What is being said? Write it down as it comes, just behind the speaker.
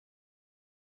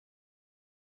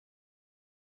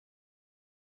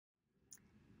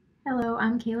Hello,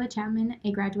 I'm Kayla Chapman,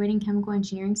 a graduating chemical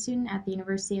engineering student at the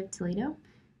University of Toledo.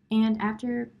 And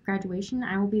after graduation,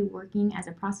 I will be working as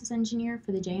a process engineer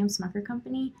for the J.M. Smucker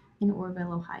Company in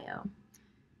Orrville, Ohio.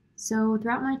 So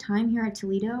throughout my time here at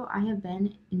Toledo, I have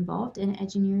been involved in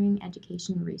engineering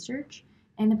education research.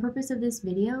 And the purpose of this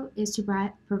video is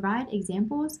to provide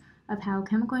examples of how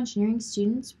chemical engineering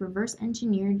students reverse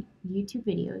engineered YouTube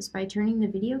videos by turning the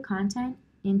video content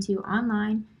into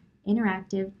online,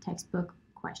 interactive textbook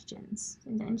questions.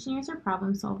 Since engineers are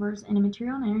problem solvers in a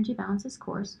material and energy balances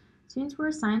course, students were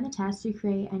assigned the task to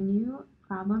create a new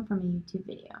problem from a YouTube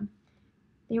video.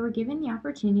 They were given the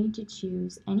opportunity to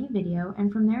choose any video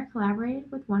and from there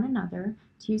collaborated with one another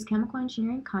to use chemical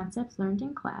engineering concepts learned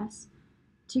in class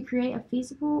to create a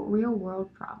feasible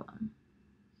real-world problem.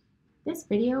 This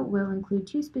video will include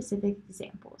two specific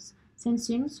examples. Since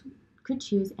students could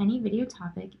choose any video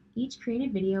topic, each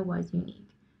created video was unique.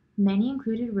 Many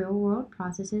included real-world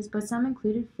processes, but some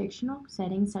included fictional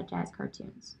settings such as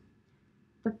cartoons.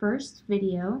 The first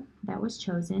video that was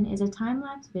chosen is a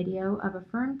time-lapse video of a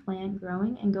fern plant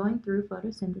growing and going through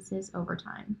photosynthesis over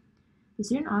time. The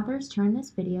student authors turned this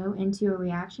video into a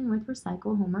reaction with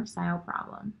recycle homework-style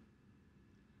problem.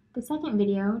 The second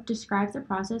video describes the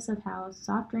process of how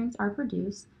soft drinks are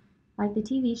produced, like the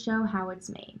TV show How It's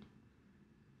Made.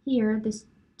 Here, the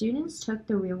students took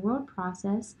the real-world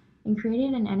process and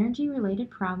created an energy-related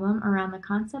problem around the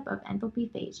concept of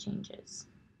enthalpy phase changes.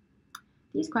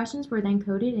 These questions were then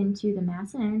coded into the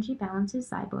Mass and Energy Balances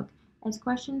zyBook as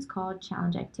questions called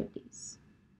challenge activities.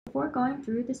 Before going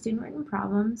through the student-written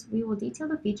problems, we will detail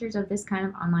the features of this kind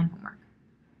of online homework.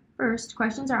 First,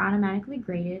 questions are automatically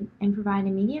graded and provide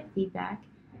immediate feedback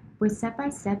with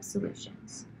step-by-step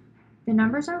solutions. The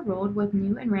numbers are rolled with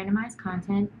new and randomized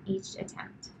content each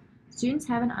attempt. Students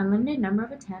have an unlimited number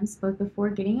of attempts both before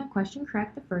getting a question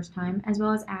correct the first time as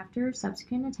well as after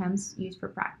subsequent attempts used for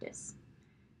practice.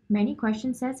 Many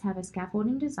question sets have a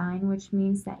scaffolding design, which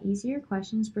means that easier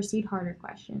questions precede harder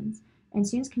questions, and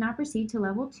students cannot proceed to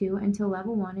level 2 until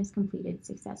level 1 is completed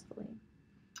successfully.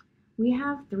 We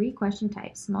have three question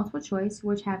types: multiple choice,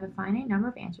 which have a finite number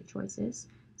of answer choices;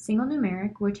 single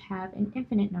numeric, which have an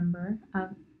infinite number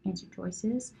of answer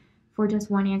choices for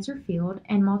just one answer field;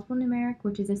 and multiple numeric,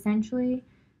 which is essentially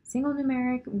single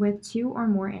numeric with two or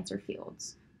more answer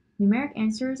fields. Numeric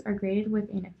answers are graded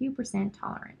within a few %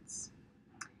 tolerance.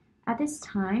 At this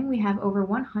time, we have over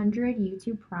 100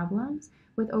 YouTube problems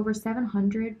with over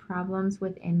 700 problems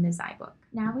within the zyBook.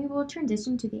 Now we will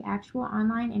transition to the actual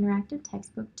online interactive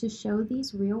textbook to show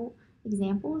these real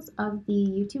examples of the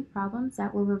YouTube problems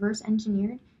that were reverse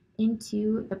engineered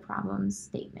into the problem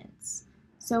statements.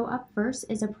 So up first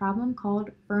is a problem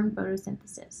called fern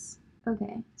photosynthesis.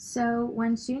 Okay, so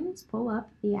when students pull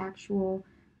up the actual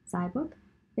zyBook,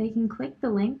 they can click the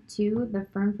link to the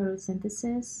fern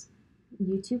photosynthesis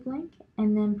YouTube link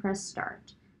and then press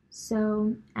start.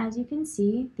 So as you can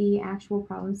see, the actual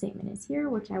problem statement is here,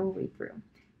 which I will read through.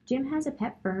 Jim has a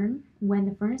pet fern. When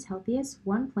the fern is healthiest,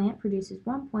 one plant produces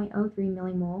 1.03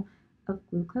 millimole of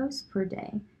glucose per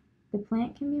day. The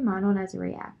plant can be modeled as a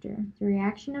reactor. The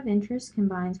reaction of interest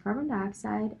combines carbon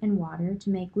dioxide and water to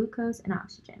make glucose and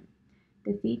oxygen.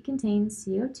 The feed contains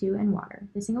CO2 and water.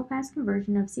 The single-pass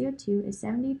conversion of CO2 is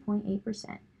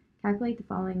 70.8%. Calculate the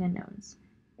following unknowns: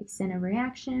 extent of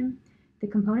reaction, the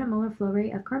component molar flow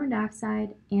rate of carbon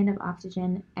dioxide and of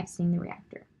oxygen exiting the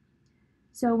reactor.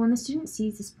 So when the student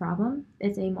sees this problem,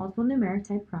 it's a multiple numeric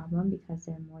type problem because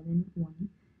there are more than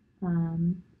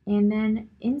one. And then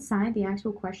inside the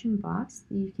actual question box,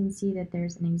 you can see that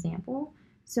there's an example.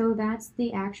 So that's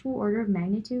the actual order of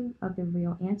magnitude of the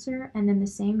real answer and then the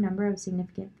same number of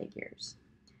significant figures.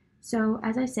 So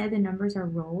as I said, the numbers are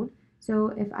rolled. So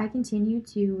if I continue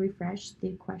to refresh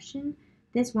the question,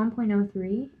 this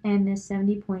 1.03 and this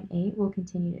 70.8 will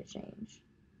continue to change,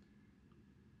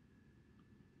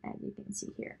 as you can see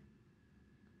here.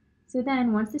 So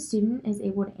then once the student is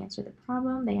able to answer the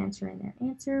problem, they enter in their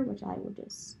answer, which I will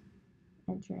just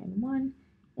enter in 1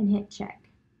 and hit check.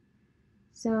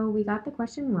 So we got the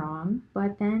question wrong,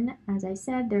 but then, as I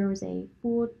said, there was a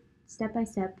full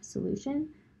step-by-step solution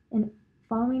and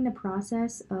following the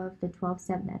process of the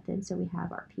 12-step method. So we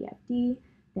have our PFD,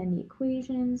 then the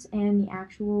equations, and the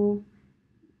actual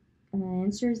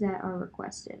answers that are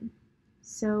requested.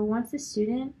 So once the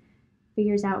student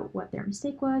figures out what their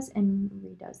mistake was and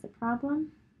redoes the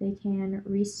problem, they can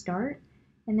restart,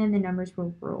 and then the numbers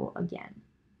will roll again.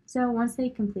 So once they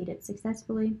complete it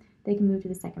successfully, they can move to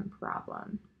the second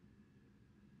problem.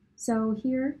 So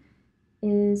here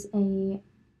is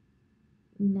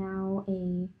now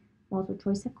a multiple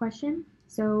choice question.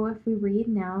 So if we read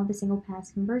now, the single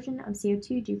pass conversion of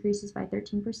CO2 decreases by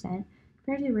 13%.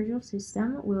 Compared to the original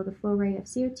system, will the flow rate of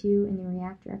CO2 in the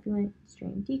reactor effluent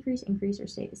stream decrease, increase, or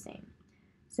stay the same?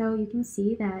 So you can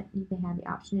see that they have the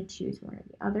option to choose one or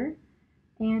the other.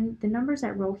 And the numbers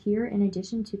that roll here, in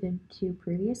addition to the two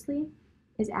previously,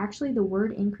 is actually the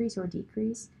word increase or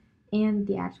decrease and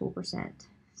the actual percent.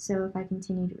 So if I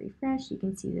continue to refresh, you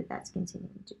can see that that's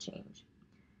continuing to change.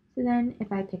 So then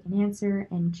if I pick an answer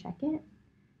and check it,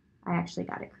 I actually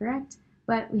got it correct,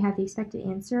 but we have the expected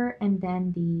answer and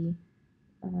then the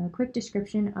quick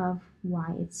description of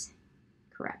why it's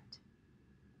correct.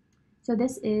 So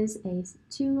this is a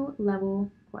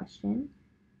 2-level question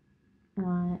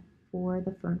for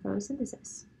the fern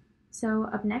photosynthesis. So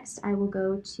up next, I will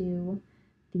go to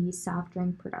the soft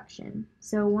drink production.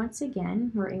 So once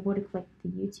again, we're able to click the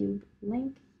YouTube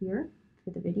link here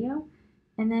for the video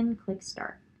and then click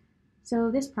Start.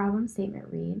 So this problem statement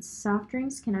reads, soft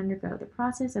drinks can undergo the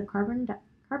process of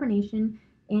carbonation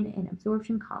in an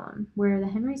absorption column, where the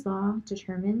Henry's law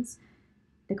determines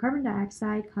the carbon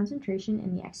dioxide concentration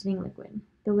in the exiting liquid.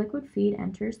 The liquid feed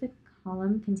enters the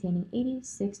column containing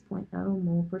 86.0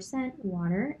 mole%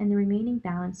 water and the remaining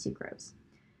balance sucrose.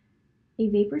 A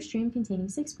vapor stream containing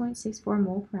 6.64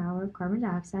 mole per hour of carbon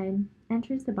dioxide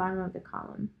enters the bottom of the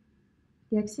column.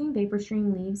 The exiting vapor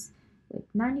stream leaves with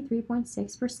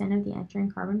 93.6% of the entering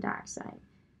carbon dioxide.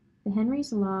 The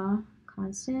Henry's law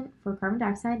constant for carbon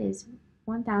dioxide is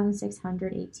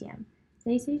 1,600 atm.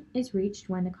 Steady is reached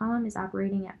when the column is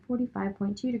operating at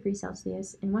 45.2 degrees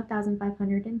Celsius and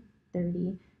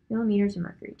 1,530 millimeters of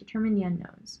mercury. Determine the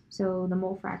unknowns. So the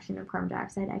mole fraction of carbon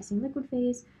dioxide exiting liquid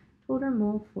phase, total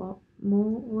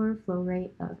molar flow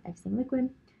rate of exiting liquid,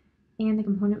 and the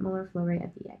component molar flow rate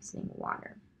of the exiting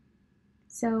water.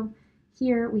 So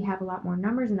here we have a lot more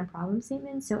numbers in the problem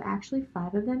statement, so actually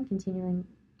 5 of them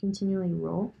continually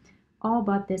roll, all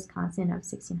but this constant of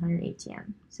 1600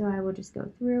 atm. So I will just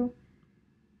go through,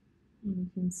 and you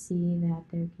can see that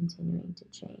they're continuing to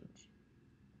change.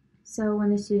 So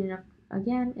when the student,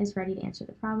 again, is ready to answer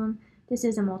the problem, this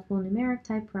is a multiple numeric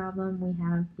type problem. We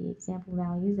have the example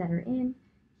values that are in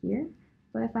here,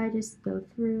 but if I just go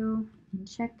through and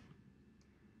check,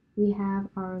 we have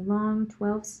our long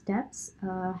 12 steps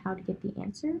how to get the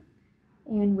answer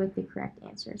and with the correct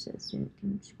answer. So the student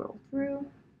can scroll through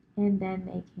and then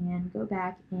they can go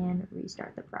back and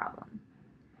restart the problem.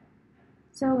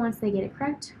 So once they get it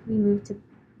correct, we move to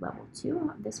level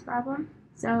 2 of this problem.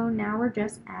 So now we're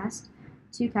just asked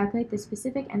to calculate the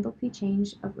specific enthalpy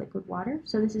change of liquid water.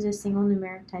 So this is a single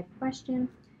numeric type question.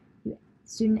 The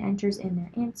student enters in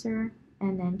their answer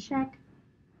and then check,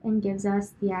 and gives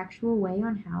us the actual way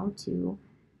on how to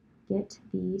get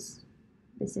the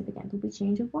specific enthalpy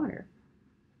change of water.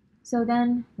 So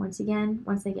then, once again,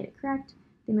 once they get it correct,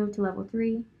 they move to level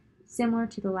 3. Similar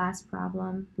to the last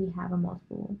problem, we have a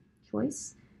multiple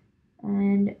choice.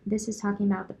 And this is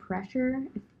talking about the pressure.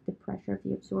 If the pressure of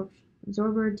the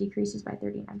absorber decreases by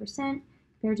 39%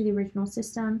 compared to the original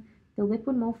system, the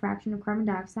liquid mole fraction of carbon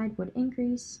dioxide would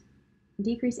decrease,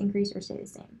 increase, or stay the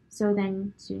same. So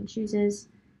then student chooses.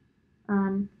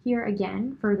 Here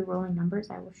again, for the rolling numbers,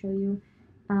 I will show you,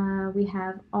 we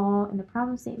have all in the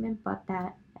problem statement but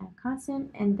that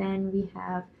constant, and then we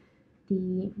have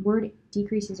the word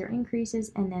decreases or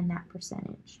increases, and then that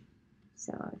percentage.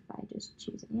 So if I just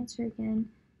choose an answer again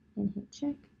and hit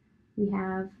check, we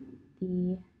have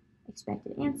the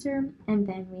expected answer, and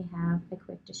then we have a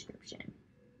quick description.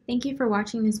 Thank you for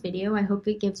watching this video. I hope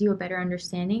it gives you a better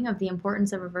understanding of the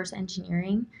importance of reverse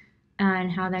engineering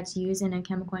and how that's used in a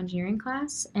chemical engineering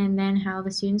class, and then how the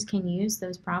students can use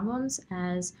those problems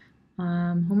as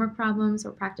homework problems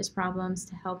or practice problems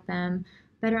to help them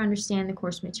better understand the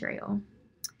course material.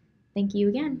 Thank you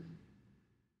again.